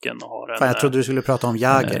i pucken och har jag trodde du skulle prata om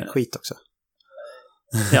Jäger, skit också.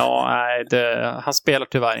 Ja, nej, han spelar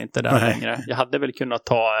tyvärr inte där längre. Jag hade väl kunnat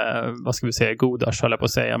ta, Godas, höll jag på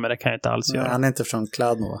att säga, men det kan jag inte alls göra. Han är inte från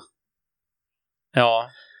Kladno, va? Ja,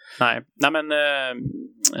 Nej men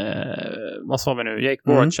vad sa vi nu? Jake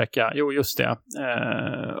Voracek, ja. Jo, just det.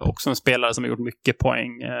 Också en spelare som har gjort mycket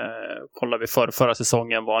poäng. Kollar vi förra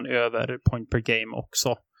säsongen var han över point per game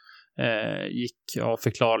också. Gick av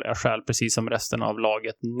förklarliga skäl, precis som resten av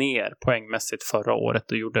laget, ner poängmässigt förra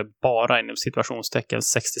året och gjorde bara inom situationstecken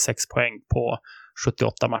 66 poäng på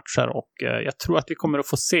 78 matcher. Och jag tror att vi kommer att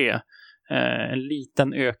få se en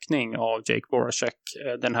liten ökning av Jake Voracek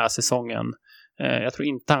den här säsongen. Jag tror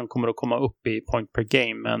inte han kommer att komma upp i point per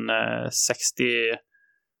game, men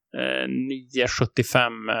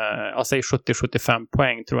 70-75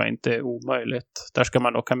 poäng tror jag inte är omöjligt. Där ska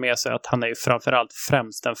man dock ha med sig att han är ju framförallt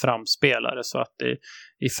främst en framspelare, så att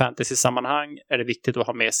i fantasy-sammanhang är det viktigt att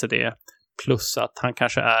ha med sig det. Plus att han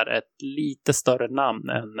kanske är ett lite större namn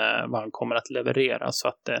än vad han kommer att leverera, så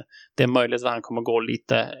att det är möjligt att han kommer gå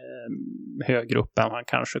lite högre upp än han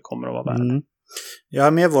kanske kommer att vara värd. Jag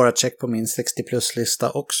har med Voracek på min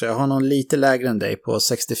 60-plus-lista också. Jag har någon lite lägre än dig på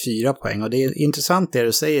 64 poäng. Och det är intressant det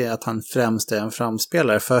du säger, att han främst är en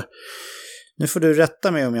framspelare. För nu får du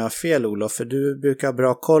rätta mig om jag har fel, Olof, för du brukar ha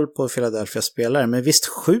bra koll på Philadelphia-spelare. Men visst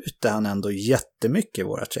skjuter han ändå jättemycket,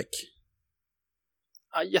 Voracek?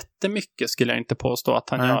 Ja, jättemycket skulle jag inte påstå att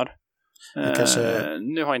han gör.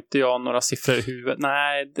 Nu har inte jag några siffror i huvudet.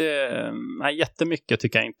 Nej, jättemycket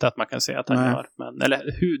tycker jag inte att man kan säga att han gör. Men,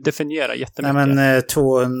 eller hur definiera jättemycket? Nej, men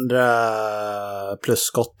 200 plus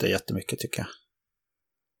skott är jättemycket, tycker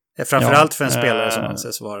jag. Framförallt för en spelare som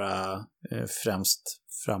anses vara främst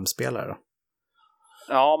framspelare då.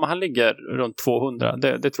 Ja, men han ligger runt 200.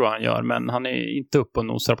 Det tror jag han gör. Men han är inte upp och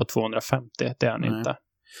nosar på 250. Det är han inte.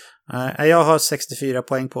 Jag har 64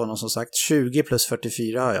 poäng på honom som sagt. 20 plus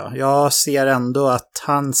 44 har jag. Jag ser ändå att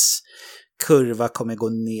hans kurva kommer gå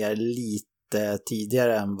ner lite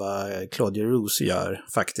tidigare än vad Claude Giroux gör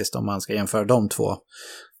faktiskt, om man ska jämföra de två.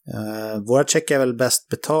 Voracek är väl bäst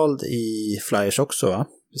betald i Flyers också, va?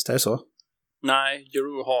 Visst är det så? Nej,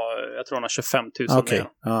 Giroux har, jag tror han har 25 000 Okej. mer.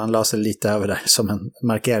 Ja, han la sig lite över där som en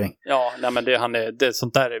markering. Ja, nej, men det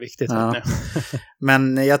sånt där är viktigt. Ja. Nu.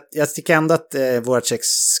 Men jag tycker ändå att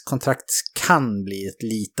Voraceks kontrakt kan bli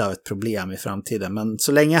lite av ett problem i framtiden. Men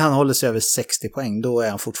så länge han håller sig över 60 poäng, då är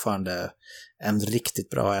han fortfarande en riktigt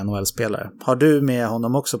bra NHL-spelare. Har du med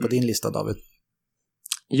honom också på din lista, David?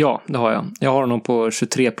 Ja, det har jag. Jag har honom på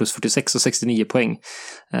 23 plus 46 och 69 poäng.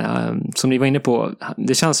 Som ni var inne på,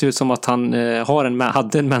 det känns ju som att han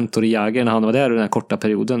hade en mentor i Jagr när han var där den här korta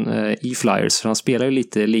perioden i Flyers. För han spelar ju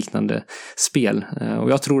lite liknande spel.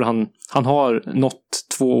 Och jag tror han har nått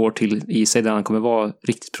 2 år till i sig där han kommer vara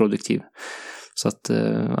riktigt produktiv. Så att,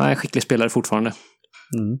 skicklig spelare fortfarande.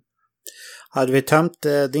 Mm. Hade vi tömt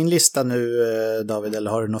din lista nu, David,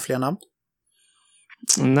 eller har du några fler namn?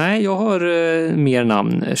 Nej, jag har mer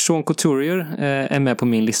namn. Sean Couturier är med på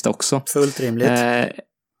min lista också. Fullt rimligt.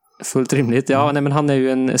 Fullt rimligt, ja. Nej, men han är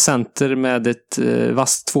ju en center med ett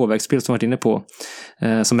vasst tvåvägsspel som jag varit inne på.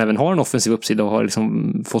 Som även har en offensiv uppsida och har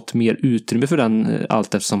liksom fått mer utrymme för den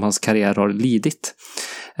allt eftersom hans karriär har lidit.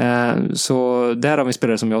 Så där har vi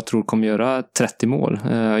spelare som jag tror kommer göra 30 mål.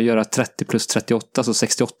 Göra 30 plus 38, så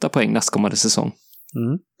 68 poäng nästkommande säsong.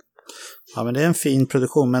 Mm. Ja, men det är en fin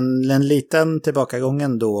produktion, men en liten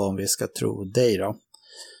tillbakagång då om vi ska tro dig då.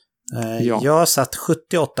 Jag har satt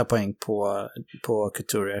 78 poäng på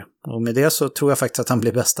Couturier. Och med det så tror jag faktiskt att han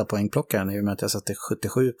blir bästa poängplockaren i och med att jag satte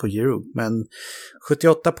 77 på Giroux. Men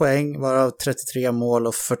 78 poäng, varav 33 mål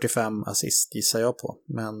och 45 assist gissar jag på.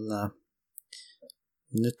 Men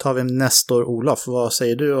nu tar vi Nestor Olof. Vad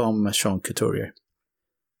säger du om Sean Couturier?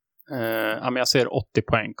 Jag ser 80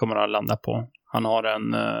 poäng kommer han landa på. Han har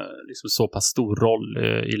en liksom så pass stor roll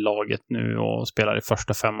i laget nu och spelar i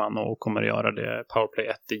första femman och kommer att göra det. Powerplay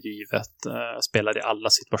 1 är givet. Spelar i alla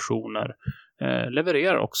situationer.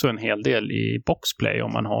 Levererar också en hel del i boxplay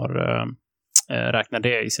om man har räknat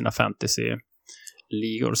det i sina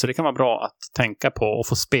fantasy-ligor. Så det kan vara bra att tänka på och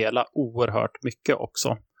få spela oerhört mycket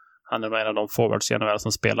också. Han är en av de forwards i NHL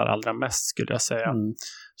som spelar allra mest, skulle jag säga. Mm.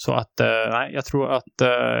 Så att jag tror att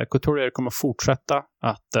Couturier kommer fortsätta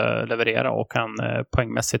att leverera och kan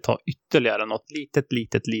poängmässigt ta ytterligare något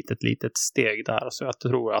litet steg där. Så jag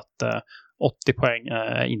tror att 80 poäng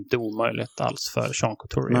är inte omöjligt alls för Sean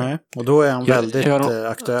Couturier. Nej, och då är han väldigt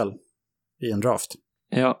aktuell i en draft.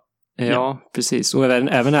 Ja, precis. Och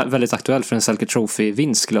även väldigt aktuell för en Selke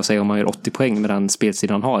Trophy-vinst skulle jag säga om man gör 80 poäng med den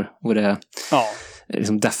spelsidan han har. Och det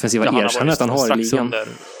liksom defensiva erkännandet han har i ligan. Under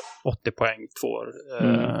 80 poäng 2 år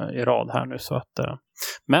i rad här nu. Så att,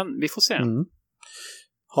 men vi får se. Mm.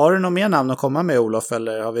 Har du någon mer namn att komma med, Olof,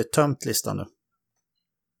 eller har vi tömt listan nu?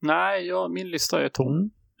 Nej, min lista är tom. Mm.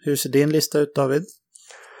 Hur ser din lista ut, David?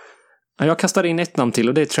 Jag kastar in ett namn till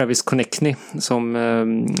och det är Travis Konechny som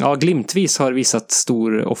glimtvis har visat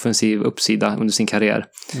stor offensiv uppsida under sin karriär.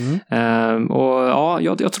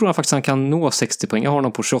 Jag tror faktiskt han kan nå 60 poäng. Jag har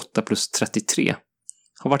honom på 28 plus 33.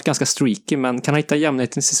 Har varit ganska streaky, men kan han hitta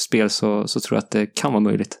jämnheten i sitt spel så tror jag att det kan vara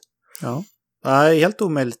möjligt. Ja, helt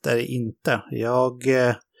omöjligt är det inte.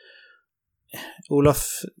 Olof,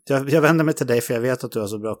 jag vänder mig till dig för jag vet att du har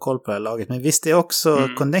så bra koll på det här laget. Men visst är också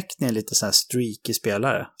Konechny en lite så här streaky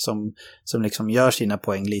spelare som liksom gör sina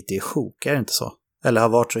poäng lite i sjok, är det inte så? Eller har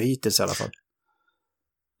varit så hittills i alla fall.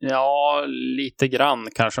 Ja, lite grann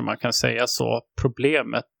kanske man kan säga så.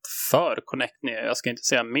 Problemet för Konechny, jag ska inte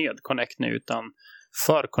säga med Konechny utan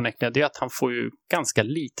för Konechny, det är att han får ju ganska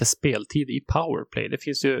lite speltid i powerplay. Det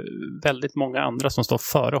finns ju väldigt många andra som står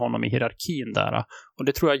före honom i hierarkin där. Och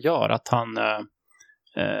det tror jag gör att han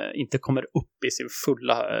inte kommer upp i sin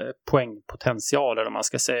fulla poängpotential, eller man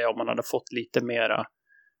ska säga, om man hade fått lite mera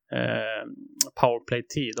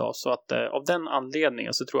powerplay-tid. Så att av den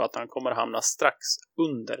anledningen så tror jag att han kommer hamna strax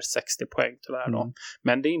under 60 poäng tyvärr då.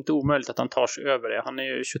 Men det är inte omöjligt att han tar sig över det. Han är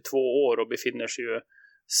ju 22 år och befinner sig ju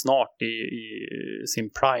snart i sin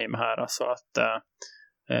prime här. Så att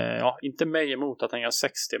inte mig emot att han gör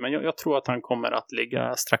 60, men jag tror att han kommer att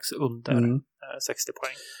ligga strax under 60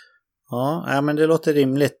 poäng. Ja, men det låter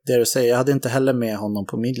rimligt det du säger. Jag hade inte heller med honom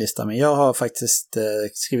på min lista, men jag har faktiskt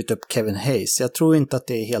skrivit upp Kevin Hayes. Jag tror inte att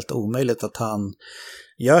det är helt omöjligt att han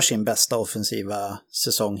gör sin bästa offensiva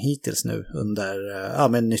säsong hittills nu under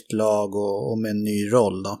med ett nytt lag och med en ny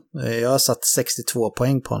roll då. Jag har satt 62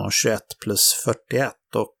 poäng på honom, 21 plus 41,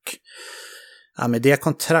 och med det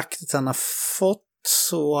kontraktet han har fått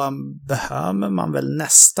så behöver man väl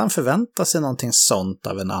nästan förvänta sig någonting sånt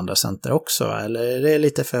av en andra center också, eller är det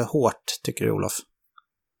lite för hårt, tycker du, Olof?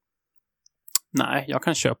 Nej, jag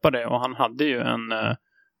kan köpa det, och han hade ju en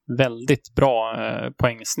väldigt bra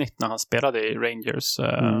poängsnitt när han spelade i Rangers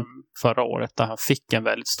förra året, där han fick en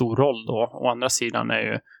väldigt stor roll då. Å andra sidan är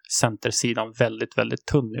ju centersidan väldigt, väldigt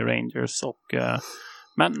tunn i Rangers, och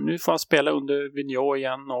men nu får han spela under Vigneault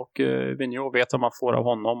igen, och Vigneault vet vad man får av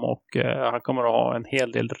honom, och han kommer att ha en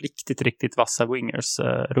hel del riktigt, riktigt vassa wingers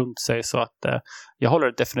runt sig, så att jag håller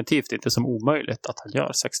det definitivt inte som omöjligt att han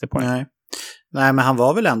gör 60 poäng. Nej, men han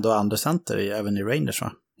var väl ändå andra center även i Rangers,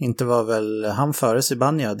 va? Inte var väl han före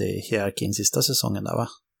Zibanejad i hierarkin sista säsongen där, va?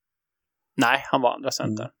 Nej, han var andra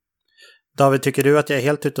center. David, tycker du att jag är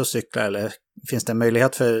helt ute och cyklar, eller finns det en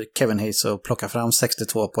möjlighet för Kevin Hayes att plocka fram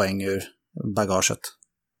 62 poäng ur bagaget?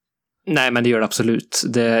 Nej, men det gör det absolut.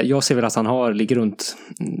 Jag ser väl att han ligger runt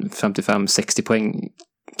 55-60 poäng,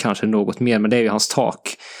 kanske något mer, men det är ju hans tak,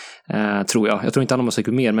 tror jag. Jag tror inte han har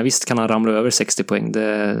säkert mer, men visst kan han ramla över 60 poäng.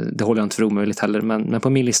 Det håller jag inte för omöjligt heller, men på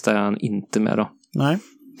min lista är han inte med då. Nej.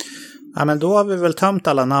 Ja, men då har vi väl tömt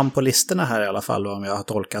alla namn på listorna här i alla fall, om jag har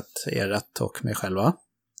tolkat er rätt och mig själva.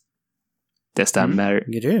 Det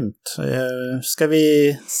stämmer. Grymt. Ska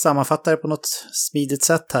vi sammanfatta det på något smidigt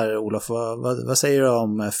sätt här, Olof? Vad säger du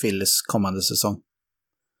om Phillies kommande säsong?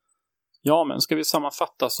 Ja, men ska vi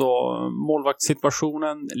sammanfatta så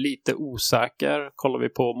målvaktssituationen lite osäker. Kollar vi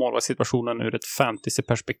på målvaktssituationen ur ett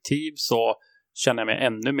fantasyperspektiv så känner jag mig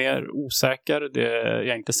ännu mer osäker. Jag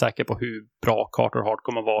är inte säker på hur bra Carter Hart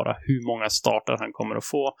kommer att vara, hur många starter han kommer att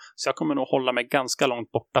få. Så jag kommer nog hålla mig ganska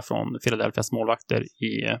långt borta från Philadelphias målvakter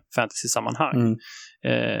i fantasy-sammanhang.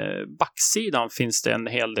 Backsidan finns det en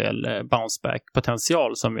hel del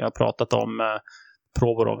bounceback-potential som vi har pratat om.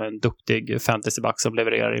 Provorov, en duktig fantasyback som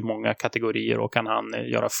levererar i många kategorier, och kan han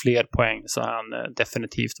göra fler poäng så är han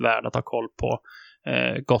definitivt värd att ha koll på.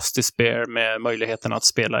 Gostisbehere med möjligheten att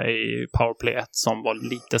spela i Powerplay 1 som var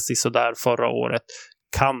lite sådär förra året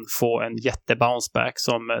kan få en jättebounceback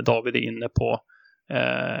som David är inne på,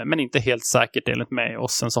 men inte helt säkert enligt mig.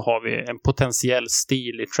 Och sen så har vi en potentiell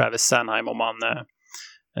stil i Travis Sanheim om man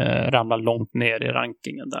ramlar långt ner i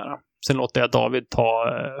rankingen där. Sen låter jag David ta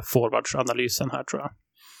forwardsanalysen här, tror jag.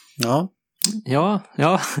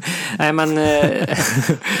 Ja. Nej, men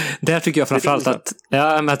där tycker jag framförallt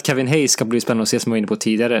att Kevin Hayes ska bli spännande att se, som jag var inne på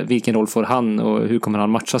tidigare. Vilken roll får han och hur kommer han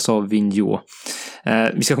matchas av Vigneault?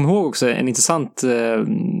 Vi ska komma ihåg också en intressant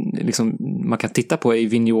man kan titta på i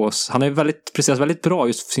Vigneaults. Han har presterat väldigt bra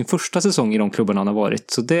just sin första säsong i de klubbarna han har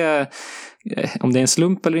varit. Så det, om det är en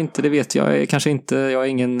slump eller inte, det vet jag kanske inte. Jag är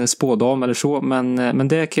ingen spådam eller så, men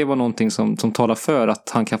det kan ju vara någonting som talar för att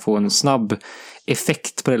han kan få en snabb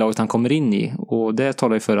effekt på det laget han kommer in i, och det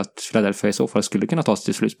talar ju för att Philadelphia i så fall skulle kunna ta sig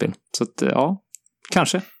till slutspel. Så att, ja,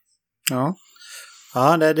 kanske. Ja.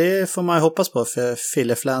 Ja, det får man ju hoppas på för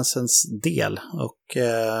Philly-fansens del. Och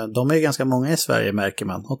de är ju ganska många i Sverige märker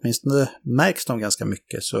man. Åtminstone märks de ganska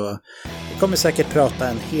mycket. Så vi kommer säkert prata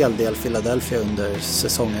en hel del Philadelphia under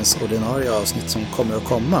säsongens ordinarie avsnitt som kommer att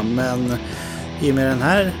komma. Men i och med den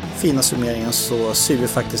här fina summeringen så syr vi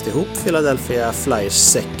faktiskt ihop Philadelphia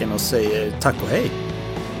Flyers-säcken och säger tack och hej.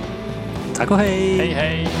 Tack och hej! Hej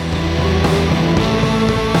hej!